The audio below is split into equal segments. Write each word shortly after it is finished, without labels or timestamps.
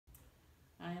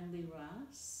I'm Lee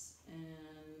Ross,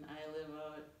 and I live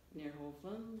out near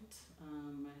Hovland.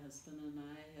 My husband and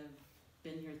I have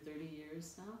been here 30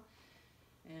 years now,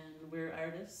 and we're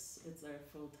artists. It's our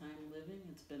full-time living.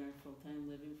 It's been our full-time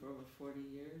living for over 40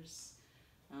 years.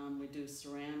 We do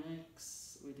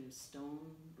ceramics, we do stone,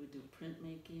 we do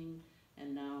printmaking,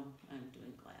 and now I'm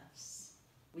doing glass.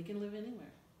 We can live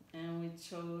anywhere, and we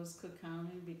chose Cook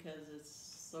County because it's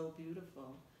so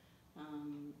beautiful.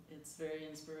 It's very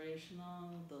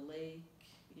inspirational. The lake,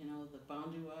 the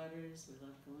boundary waters, we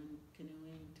love going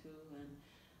canoeing too,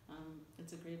 and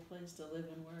it's a great place to live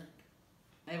and work.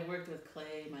 I've worked with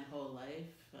clay my whole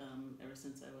life, ever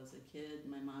since I was a kid.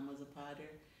 My mom was a potter,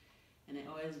 and I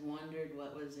always wondered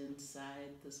what was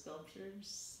inside the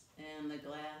sculptures, and the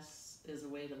glass is a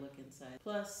way to look inside.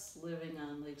 Plus, living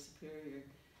on Lake Superior,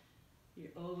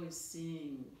 you're always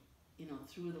seeing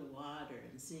through the water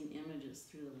and seeing images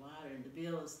through the water, and to be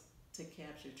able to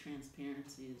capture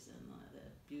transparencies and the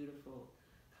beautiful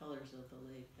colors of the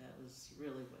lake, that was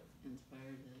really what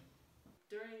inspired it.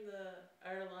 During the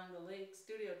Art Along the Lake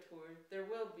studio tour, there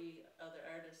will be other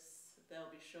artists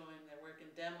that'll be showing their work and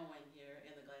demoing here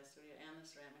in the glass studio and the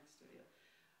ceramic studio.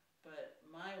 But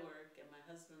my work and my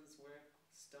husband's work,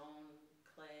 stone,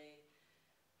 clay,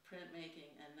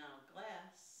 printmaking, and now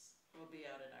glass, will be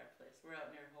out at our place. We're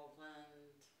out near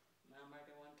Hovland, mile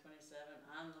marker 127,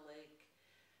 on the lake.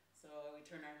 So we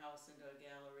turn our house into a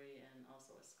gallery and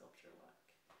also a sculpture walk.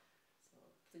 So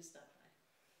please stop by.